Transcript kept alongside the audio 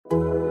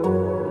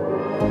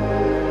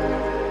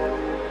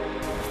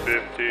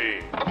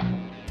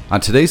On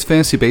today's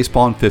Fantasy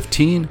Baseball in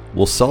 15,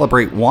 we'll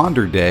celebrate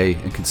Wander Day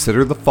and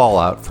consider the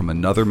fallout from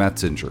another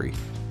Mets injury.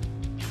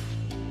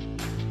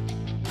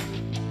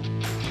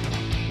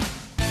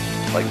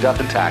 Like death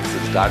and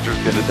taxes, Dodger's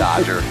gonna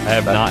Dodger. I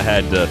have not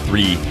had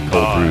 3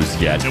 cold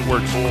brews yet. It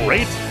works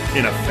great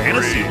in a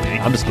fantasy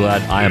league. I'm just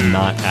glad I am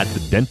not at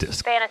the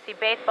dentist. Fantasy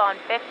Baseball in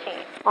 15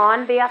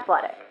 on The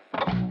Athletic.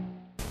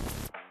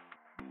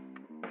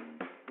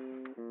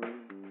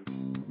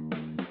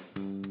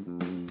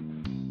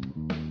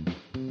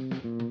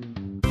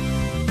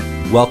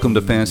 Welcome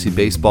to Fantasy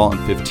Baseball in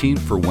 15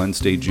 for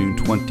Wednesday, June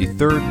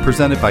 23rd,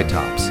 presented by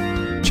Topps.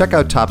 Check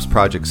out Topps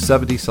Project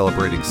 70,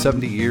 celebrating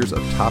 70 years of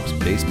Topps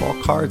baseball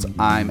cards.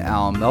 I'm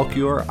Alan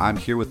Melchior. I'm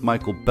here with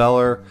Michael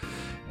Beller.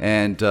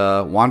 And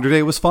Wander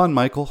Day was fun,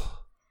 Michael.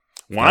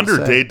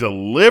 Wander Day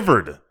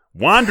delivered.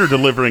 Wander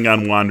delivering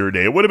on Wander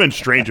Day. It would have been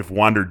strange if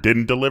Wander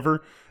didn't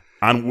deliver.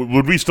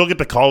 Would we still get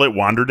to call it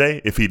Wander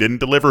Day if he didn't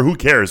deliver? Who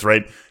cares,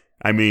 right?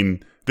 I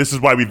mean, this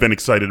is why we've been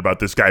excited about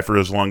this guy for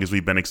as long as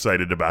we've been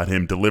excited about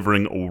him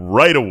delivering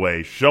right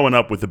away, showing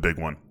up with a big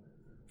one.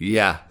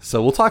 Yeah,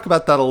 so we'll talk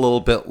about that a little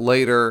bit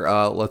later.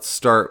 Let's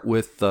start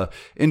with the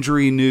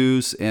injury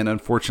news, and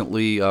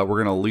unfortunately, we're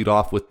going to lead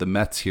off with the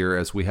Mets here,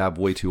 as we have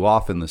way too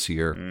often this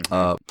year.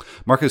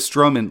 Marcus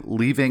Stroman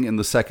leaving in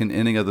the second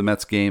inning of the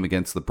Mets game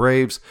against the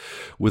Braves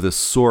with a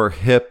sore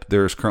hip.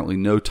 There's currently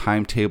no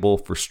timetable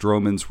for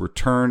Stroman's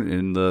return.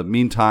 In the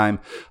meantime,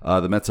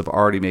 the Mets have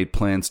already made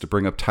plans to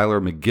bring up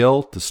Tyler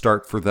McGill to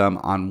start for them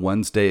on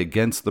Wednesday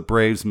against the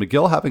Braves.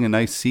 McGill having a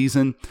nice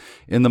season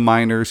in the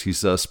minors.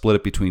 He's split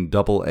it between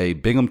Double-A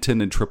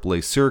Binghamton and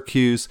Triple-A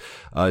Syracuse.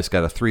 He's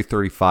got a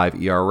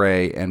 3.35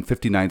 ERA and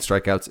 59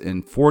 strikeouts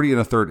in 40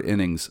 and a third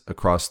innings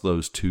across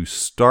those two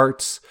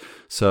starts.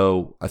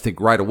 So I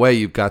think right away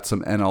you've got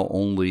some NL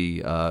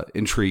only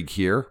intrigue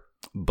here.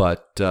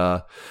 But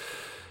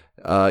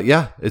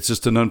yeah, it's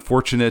just an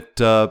unfortunate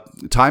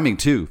timing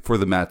too for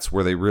the Mets,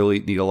 where they really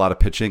need a lot of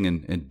pitching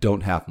and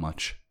don't have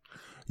much.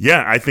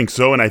 Yeah, I think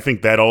so, and I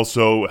think that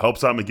also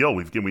helps out McGill.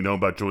 We know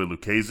about Joey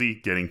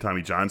Lucchesi getting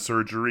Tommy John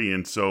surgery,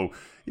 and so,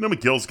 you know,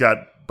 McGill's got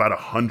about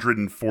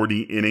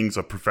 140 innings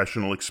of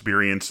professional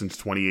experience since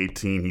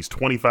 2018. He's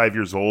 25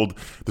 years old,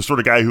 the sort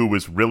of guy who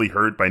was really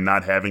hurt by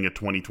not having a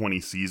 2020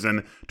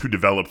 season to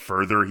develop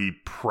further. He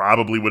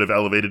probably would have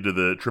elevated to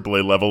the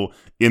AAA level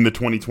in the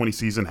 2020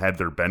 season had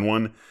there been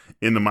one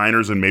in the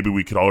minors, and maybe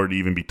we could already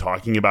even be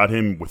talking about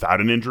him without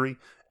an injury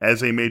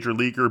as a major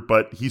leaguer,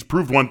 but he's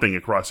proved one thing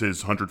across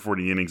his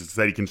 140 innings. It's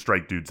that he can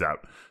strike dudes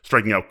out,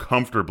 striking out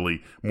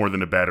comfortably more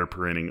than a batter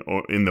per inning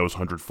in those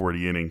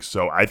 140 innings.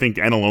 So I think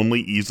NL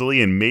only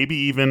easily, and maybe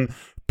even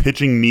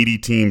pitching needy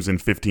teams in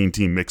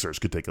 15-team mixers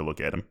could take a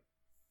look at him.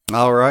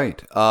 All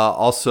right.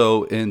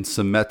 Also, in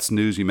some Mets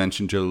news, you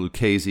mentioned Joe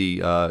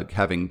Lucchesi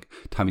having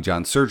Tommy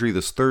John surgery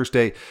this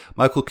Thursday.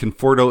 Michael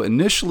Conforto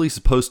initially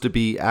supposed to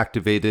be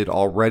activated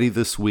already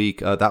this week.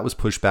 That was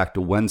pushed back to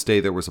Wednesday.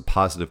 There was a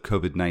positive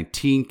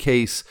COVID-19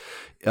 case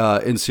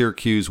in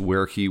Syracuse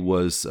where he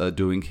was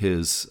doing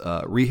his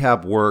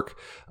rehab work,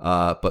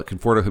 but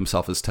Conforto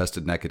himself has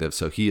tested negative,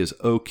 so he is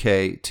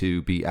okay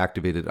to be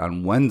activated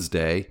on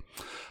Wednesday.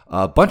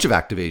 A bunch of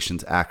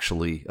activations,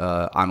 actually,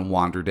 on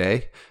Wander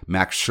Day.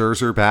 Max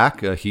Scherzer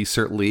back. He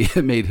certainly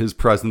made his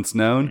presence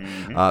known.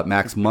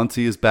 Max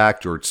Muncy is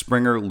back. George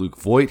Springer, Luke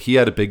Voit. He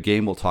had a big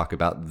game. We'll talk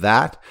about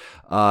that.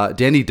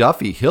 Danny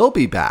Duffy, he'll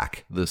be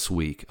back this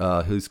week.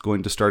 He's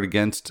going to start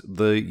against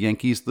the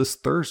Yankees this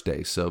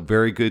Thursday. So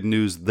very good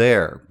news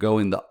there.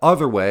 Going the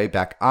other way,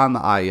 back on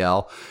the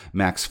IL,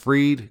 Max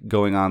Fried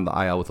going on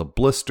the IL with a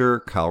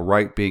blister. Kyle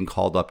Wright being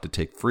called up to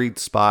take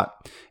Fried's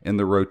spot in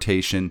the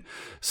rotation.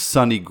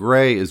 Sonny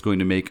Gray is going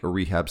to make a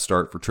rehab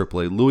start for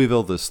AAA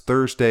Louisville this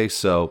Thursday,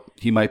 so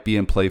he might be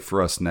in play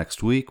for us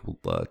next week.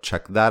 We'll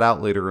check that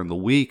out later in the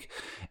week.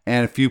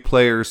 And a few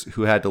players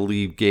who had to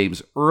leave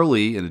games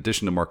early, in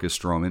addition to Marcus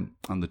Stroman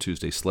on the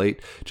Tuesday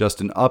slate.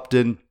 Justin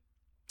Upton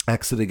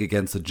exiting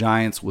against the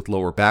Giants with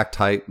lower back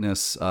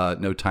tightness.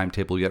 No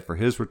timetable yet for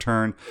his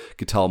return.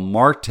 Ketel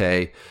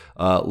Marte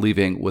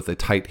leaving with a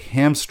tight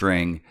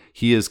hamstring.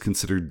 He is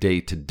considered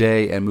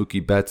day-to-day. And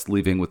Mookie Betts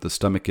leaving with a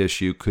stomach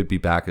issue. Could be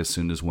back as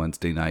soon as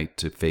Wednesday night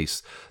to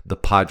face the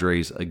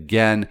Padres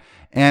again.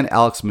 And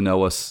Alex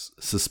Manoah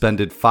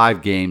suspended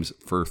 5 games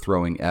for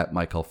throwing at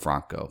Maikel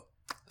Franco.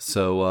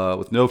 So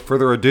with no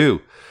further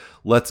ado,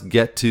 let's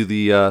get to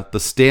the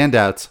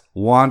standouts.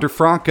 Wander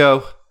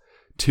Franco,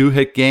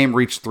 2-hit game,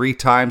 reached 3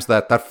 times.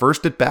 That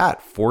first at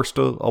bat forced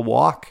a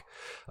walk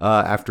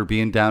after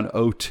being down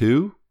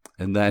 0-2,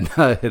 and then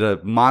hit a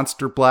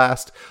monster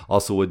blast.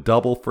 Also a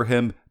double for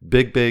him.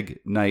 Big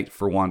night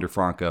for Wander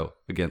Franco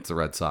against the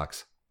Red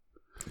Sox.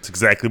 It's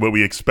exactly what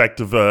we expect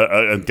of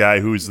a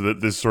guy who's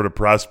this sort of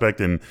prospect.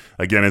 And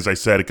again, as I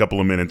said a couple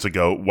of minutes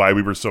ago, why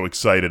we were so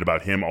excited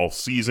about him all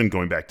season,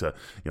 going back to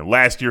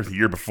last year, the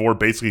year before,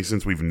 basically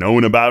since we've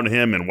known about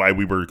him, and why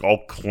we were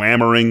all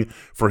clamoring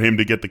for him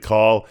to get the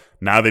call.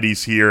 Now that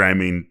he's here, I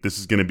mean, this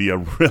is going to be a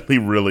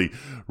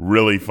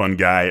really fun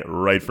guy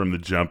right from the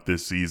jump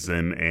this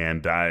season,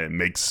 and it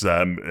makes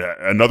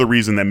another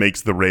reason that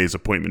makes the Rays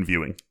appointment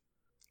viewing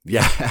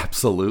Yeah,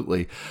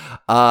 absolutely.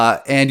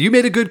 And you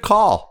made a good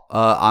call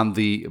on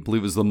I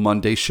believe it was the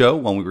Monday show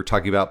when we were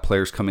talking about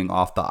players coming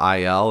off the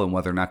IL and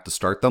whether or not to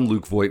start them.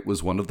 Luke Voit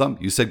was one of them.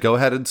 You said, go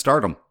ahead and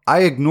start him.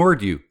 I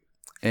ignored you.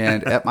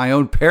 And at my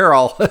own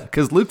peril,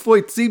 because Luke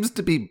Voit seems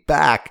to be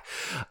back.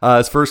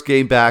 His first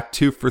game back,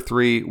 2 for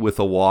 3 with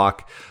a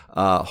walk,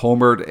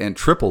 homered and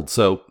tripled.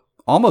 So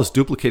almost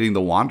duplicating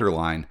the Wander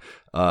line.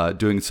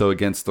 Doing so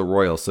against the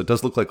Royals. So it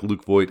does look like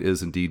Luke Voit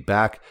is indeed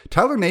back.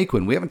 Tyler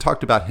Naquin, we haven't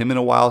talked about him in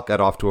a while.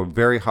 Got off to a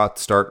very hot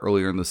start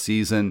earlier in the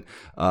season.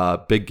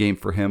 Big game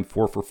for him,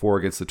 4 for 4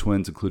 against the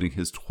Twins, including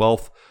his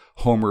 12th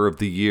homer of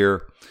the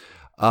year.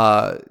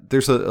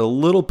 There's a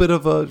little bit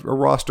of a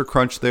roster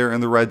crunch there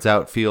in the Reds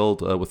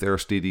outfield with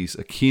Aristides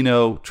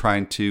Aquino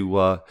trying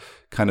to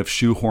kind of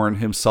shoehorn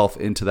himself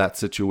into that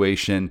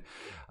situation.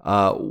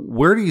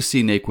 Where do you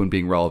see Naquin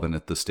being relevant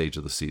at this stage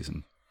of the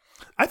season?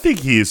 I think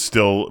he is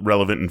still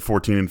relevant in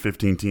 14 and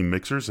 15 team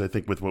mixers. I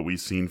think with what we've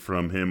seen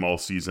from him all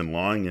season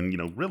long,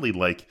 and really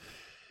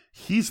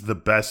he's the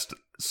best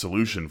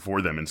solution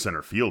for them in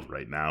center field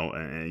right now.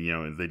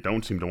 And they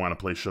don't seem to want to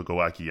play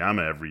Shogo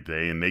Akiyama every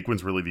day, and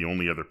Naquin's really the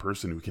only other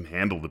person who can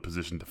handle the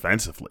position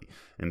defensively.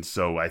 And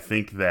so I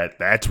think that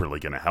that's really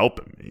going to help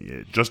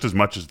him just as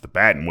much as the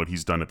bat and what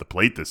he's done at the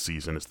plate this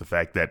season. Is the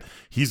fact that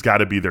he's got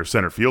to be their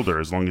center fielder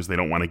as long as they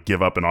don't want to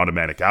give up an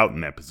automatic out in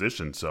that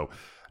position. So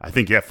I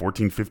think,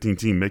 14, 15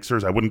 team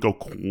mixers. I wouldn't go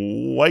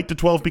quite to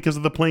 12 because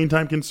of the playing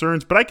time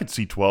concerns, but I could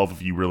see 12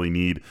 if you really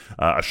need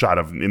a shot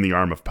in the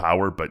arm of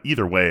power. But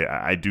either way,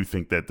 I do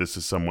think that this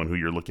is someone who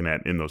you're looking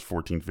at in those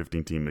 14,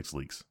 15 team mixed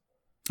leagues.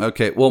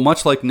 Okay, well,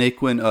 much like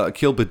Naquin,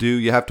 Akil Baddoo,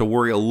 you have to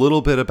worry a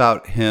little bit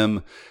about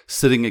him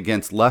sitting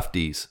against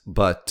lefties,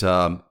 but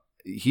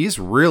he's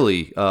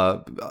really,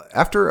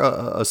 after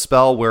a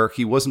spell where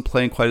he wasn't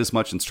playing quite as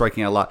much and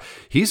striking out a lot,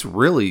 he's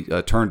really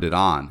turned it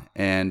on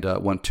and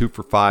went 2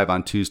 for 5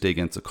 on Tuesday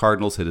against the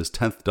Cardinals, hit his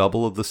 10th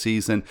double of the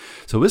season.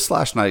 So his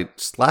slash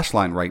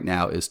line right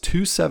now is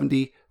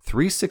 270,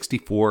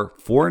 364,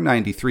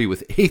 493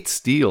 with 8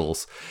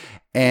 steals,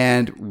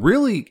 and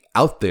really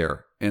out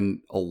there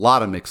in a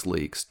lot of mixed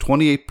leagues.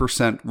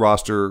 28%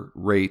 roster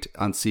rate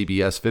on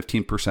CBS,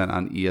 15%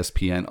 on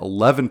ESPN,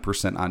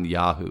 11% on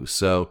Yahoo.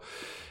 So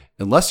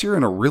unless you're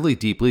in a really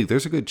deep league,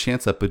 there's a good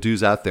chance that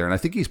Baddoo's out there. And I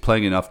think he's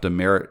playing enough to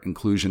merit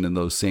inclusion in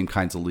those same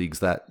kinds of leagues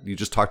that you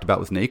just talked about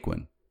with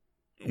Naquin.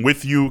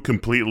 With you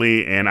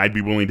completely, and I'd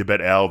be willing to bet,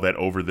 Al, that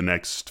over the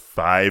next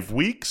 5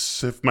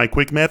 weeks, if my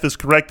quick math is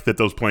correct, that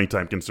those playing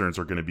time concerns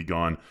are going to be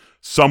gone.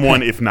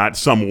 Someone, if not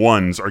some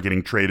ones, are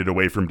getting traded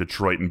away from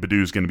Detroit, and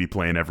Baddoo's going to be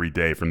playing every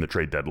day from the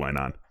trade deadline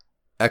on.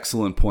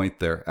 Excellent point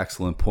there.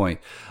 Excellent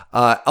point.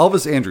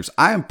 Elvis Andrus,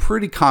 I am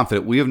pretty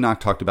confident we have not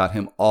talked about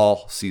him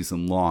all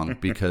season long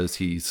because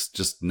he's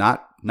just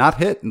not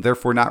hit and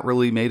therefore not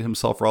really made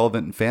himself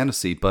relevant in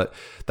fantasy. But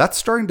that's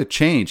starting to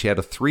change. He had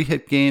a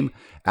 3-hit game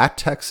at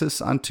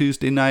Texas on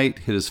Tuesday night,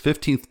 hit his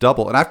 15th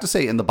double. And I have to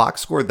say, in the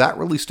box score, that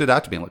really stood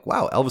out to me. I'm like,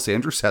 wow, Elvis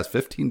Andrus has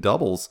 15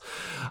 doubles.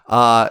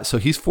 So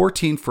he's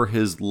 14 for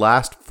his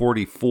last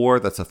 44.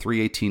 That's a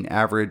 318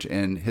 average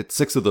and hit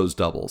 6 of those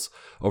doubles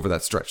over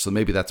that stretch. So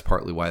maybe that's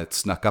partly why it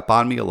snuck up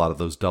on me. A lot of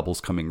those doubles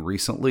coming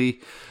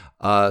recently.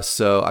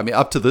 So, I mean,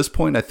 up to this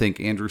point, I think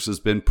Andrus has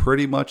been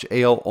pretty much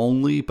AL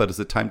only, but is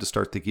it time to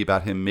start thinking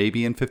about him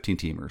maybe in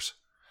 15-teamers?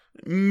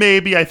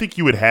 Maybe. I think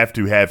you would have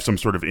to have some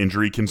sort of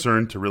injury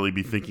concern to really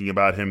be thinking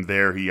about him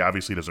there. He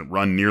obviously doesn't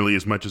run nearly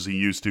as much as he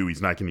used to.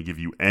 He's not going to give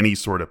you any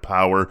sort of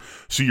power.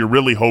 So you're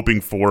really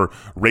hoping for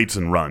rates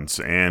and runs.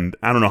 And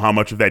I don't know how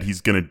much of that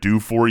he's going to do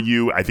for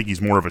you. I think he's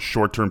more of a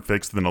short-term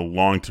fix than a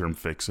long-term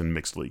fix in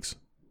mixed leagues.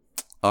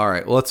 All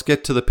right, well, let's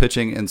get to the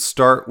pitching and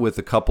start with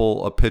a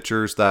couple of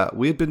pitchers that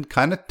we had been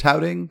kind of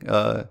touting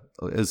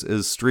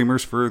as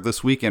streamers for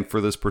this weekend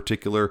for this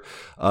particular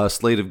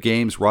slate of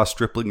games. Ross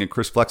Stripling and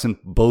Chris Flexen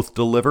both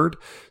delivered.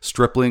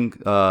 Stripling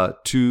 1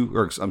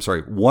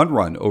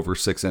 run over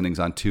 6 innings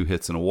on 2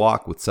 hits and a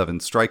walk with 7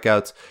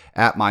 strikeouts.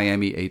 At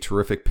Miami, a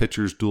terrific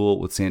pitcher's duel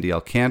with Sandy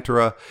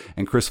Alcantara,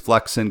 and Chris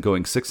Flexen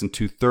going 6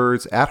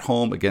 2/3 at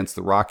home against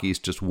the Rockies,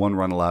 just 1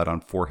 run allowed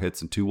on 4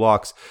 hits and 2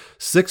 walks.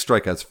 6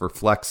 strikeouts for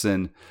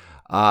Flexen.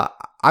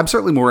 I'm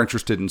certainly more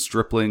interested in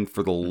Stripling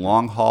for the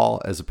long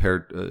haul as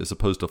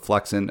opposed to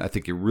Flexen. I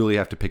think you really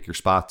have to pick your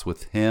spots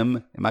with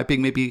him. Am I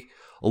being maybe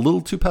a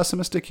little too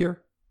pessimistic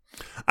here?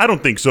 I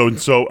don't think so.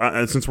 So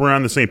since we're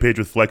on the same page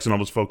with Flexen, I'll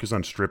just focus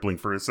on Stripling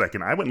for a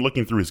second. I went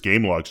looking through his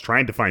game logs,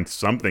 trying to find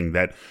something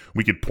that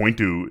we could point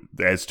to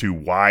as to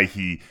why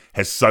he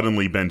has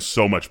suddenly been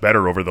so much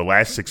better over the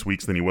last 6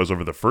 weeks than he was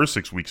over the first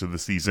 6 weeks of the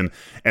season.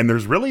 And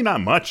there's really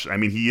not much. I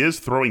mean, he is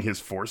throwing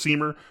his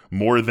 4-seamer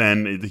more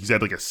than he's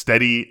had like a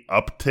steady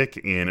uptick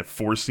in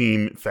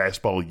 4-seam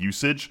fastball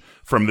usage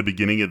from the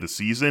beginning of the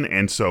season.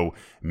 And so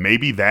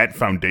maybe that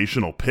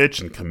foundational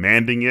pitch and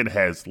commanding it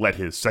has let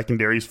his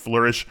secondaries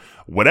flourish.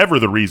 Whatever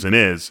the reason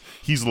is,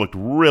 he's looked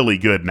really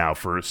good now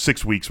for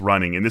 6 weeks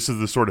running. And this is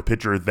the sort of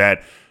pitcher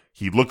that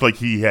He looked like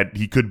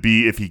he could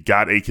be, if he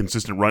got a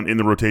consistent run in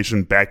the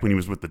rotation back when he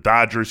was with the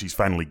Dodgers. He's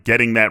finally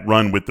getting that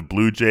run with the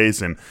Blue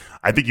Jays, and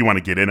I think you want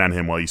to get in on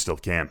him while you still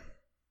can.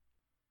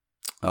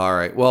 All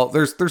right. Well,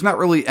 there's not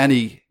really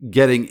any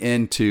getting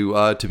into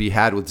to be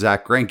had with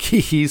Zach Greinke.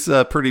 He's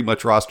pretty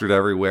much rostered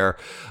everywhere.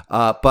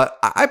 But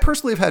I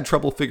personally have had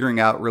trouble figuring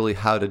out really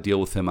how to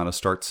deal with him on a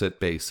start-sit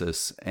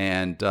basis,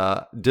 and did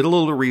a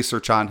little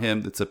research on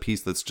him. It's a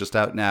piece that's just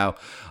out now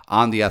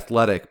on The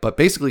Athletic. But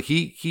basically,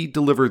 he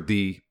delivered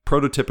the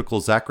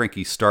prototypical Zach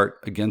Greinke start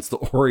against the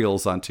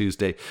Orioles on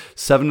Tuesday.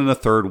 7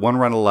 1/3, 1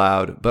 run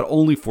allowed, but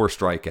only 4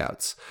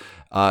 strikeouts.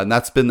 And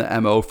that's been the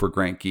MO for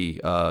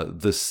Greinke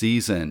this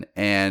season.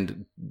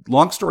 And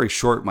long story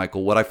short,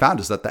 Michael, what I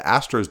found is that the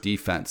Astros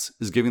defense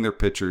is giving their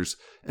pitchers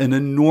an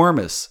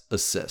enormous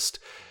assist.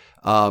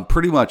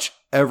 Pretty much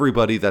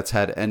everybody that's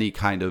had any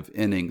kind of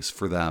innings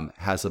for them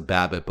has a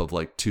BABIP of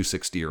like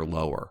 260 or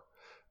lower.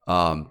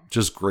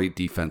 Just great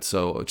defense.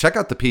 So check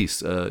out the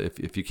piece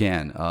if you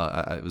can.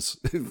 It was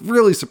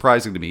really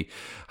surprising to me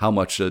how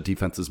much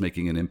defense is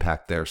making an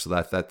impact there. So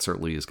that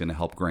certainly is going to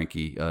help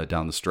Greinke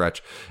down the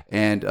stretch.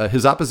 And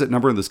his opposite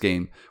number in this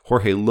game,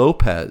 Jorge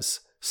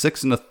Lopez,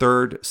 6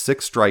 1/3,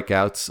 6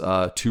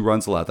 strikeouts, 2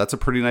 runs allowed. That's a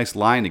pretty nice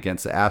line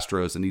against the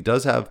Astros. And he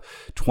does have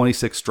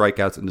 26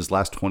 strikeouts in his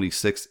last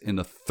 26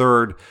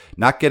 1/3.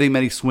 Not getting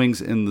many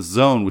swings in the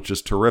zone, which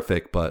is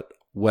terrific, but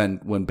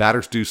when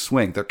batters do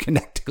swing, they're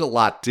connecting a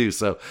lot too.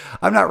 So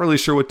I'm not really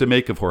sure what to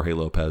make of Jorge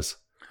Lopez.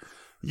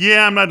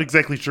 Yeah, I'm not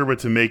exactly sure what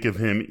to make of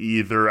him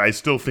either. I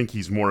still think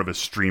he's more of a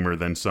streamer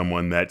than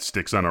someone that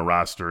sticks on a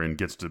roster and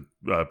gets to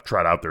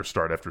trot out there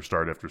start after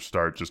start after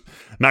start. Just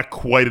not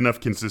quite enough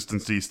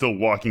consistency, still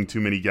walking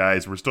too many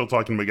guys. We're still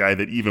talking about a guy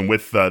that even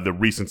with the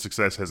recent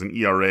success has an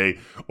ERA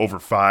over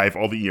 5.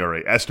 All the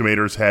ERA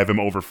estimators have him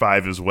over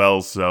 5 as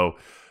well, so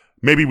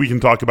maybe we can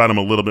talk about him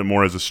a little bit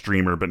more as a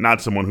streamer, but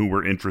not someone who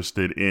we're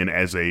interested in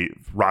as a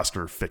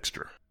roster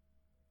fixture.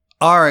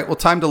 All right, well,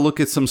 time to look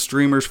at some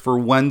streamers for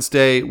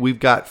Wednesday. We've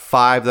got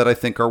 5 that I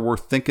think are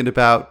worth thinking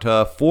about,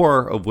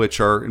 4 of which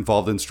are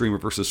involved in streamer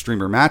versus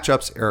streamer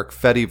matchups. Erick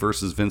Fedde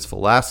versus Vince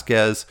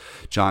Velasquez,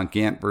 John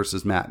Gant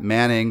versus Matt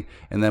Manning,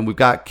 and then we've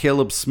got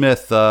Caleb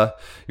Smith. You're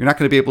not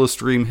going to be able to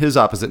stream his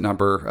opposite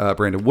number,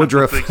 Brandon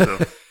Woodruff. I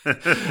don't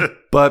think so.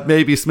 But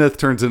maybe Smith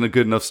turns in a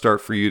good enough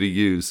start for you to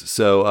use.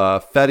 So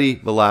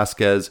Fedde,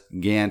 Velasquez,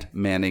 Gant,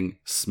 Manning,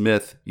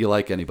 Smith. You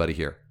like anybody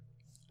here?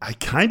 I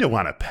kind of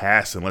want to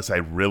pass unless I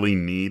really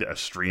need a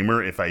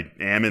streamer. If I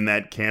am in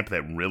that camp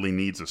that really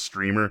needs a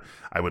streamer,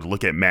 I would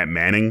look at Matt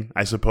Manning,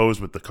 I suppose,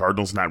 with the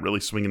Cardinals not really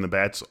swinging the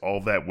bats all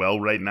that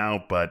well right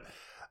now. But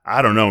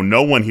I don't know.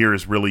 No one here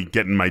is really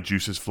getting my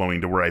juices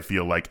flowing to where I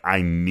feel like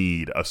I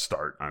need a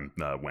start on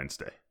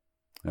Wednesday.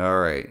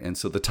 All right. And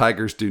so the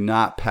Tigers do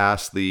not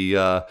pass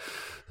the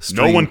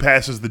stream. No one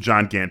passes the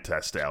John Gant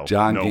test, Al.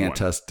 Gant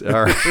test.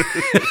 All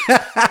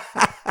right.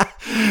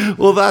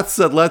 Well, that's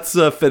let's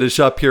finish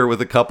up here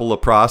with a couple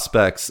of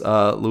prospects.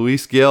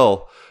 Luis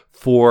Gil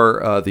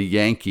for the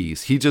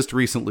Yankees. He just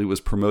recently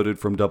was promoted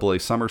from AA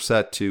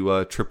Somerset to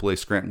AAA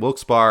Scranton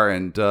Wilkes-Barre,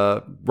 and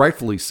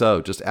rightfully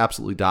so. Just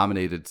absolutely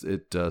dominated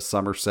at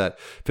Somerset,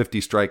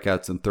 50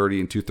 strikeouts in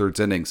 30 2/3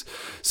 innings.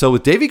 So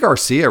with Deivi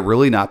Garcia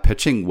really not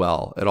pitching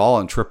well at all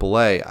in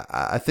AAA,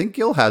 I think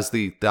Gil has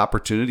the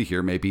opportunity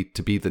here maybe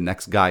to be the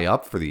next guy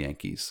up for the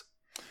Yankees.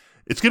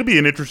 It's going to be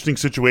an interesting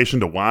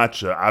situation to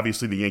watch.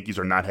 Obviously, the Yankees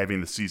are not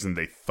having the season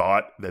they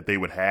thought that they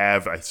would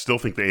have. I still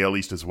think the AL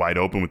East is wide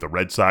open with the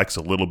Red Sox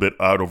a little bit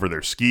out over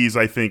their skis,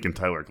 I think, and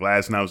Tyler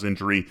Glasnow's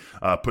injury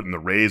putting the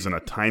Rays in a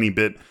tiny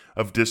bit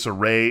of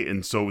disarray.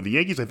 And so the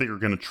Yankees, I think, are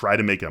going to try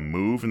to make a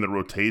move in the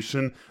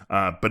rotation.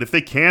 But if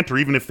they can't, or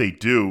even if they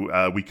do,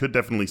 we could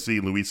definitely see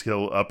Luis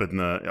Gil up in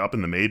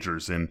the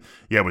majors. And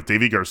yeah, with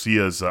Deivi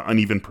Garcia's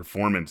uneven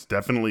performance,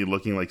 definitely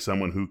looking like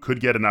someone who could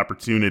get an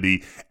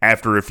opportunity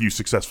after a few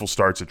successful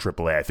starts at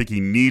AAA. I think he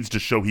needs to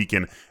show he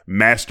can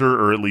master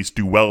or at least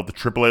do well at the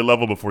AAA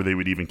level before they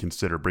would even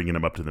consider bringing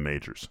him up to the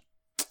majors.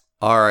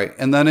 All right,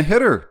 and then a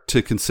hitter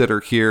to consider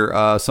here,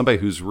 somebody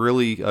who's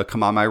really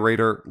come on my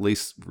radar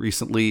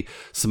recently,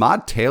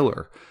 Samad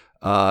Taylor.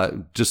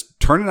 Just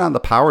turning on the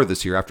power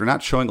this year after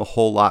not showing a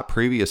whole lot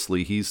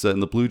previously. He's in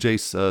the Blue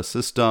Jays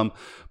system,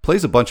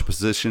 plays a bunch of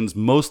positions,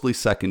 mostly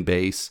second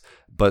base,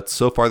 but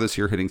so far this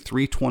year hitting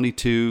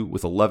 .322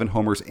 with 11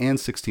 homers and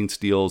 16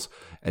 steals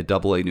at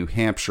AA New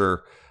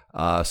Hampshire.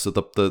 So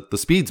the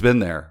speed's been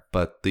there,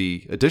 but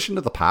the addition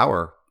to the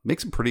power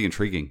makes him pretty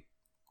intriguing.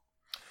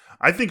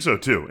 I think so,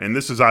 too. And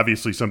this is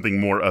obviously something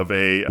more of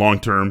a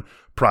long-term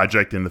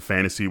project in the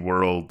fantasy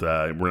world.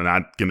 We're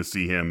not going to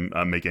see him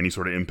make any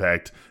sort of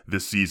impact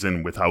this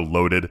season with how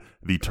loaded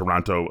the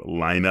Toronto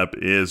lineup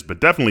is,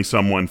 but definitely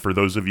someone for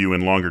those of you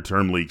in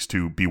longer-term leagues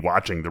to be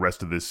watching the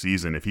rest of this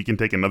season. If he can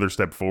take another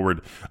step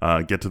forward,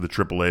 get to the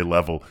AAA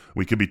level,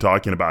 we could be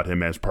talking about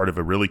him as part of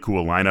a really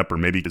cool lineup, or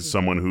maybe as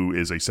someone who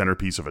is a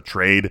centerpiece of a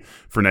trade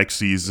for next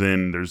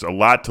season. There's a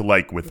lot to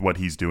like with what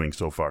he's doing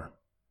so far.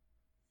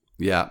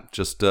 Yeah,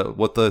 just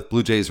what the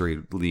Blue Jays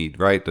need,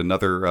 right?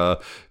 Another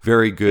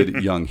very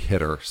good young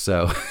hitter.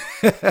 So,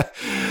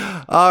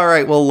 all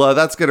right. Well,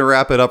 that's going to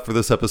wrap it up for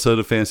this episode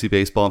of Fantasy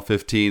Baseball in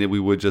 15. And we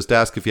would just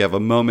ask if you have a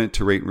moment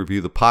to rate and review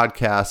the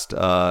podcast,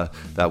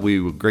 that we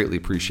would greatly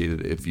appreciate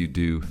it if you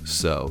do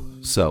so.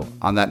 So,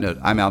 on that note,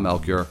 I'm Al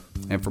Melchior.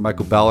 And for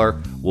Michael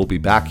Beller, we'll be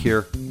back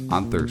here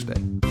on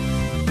Thursday.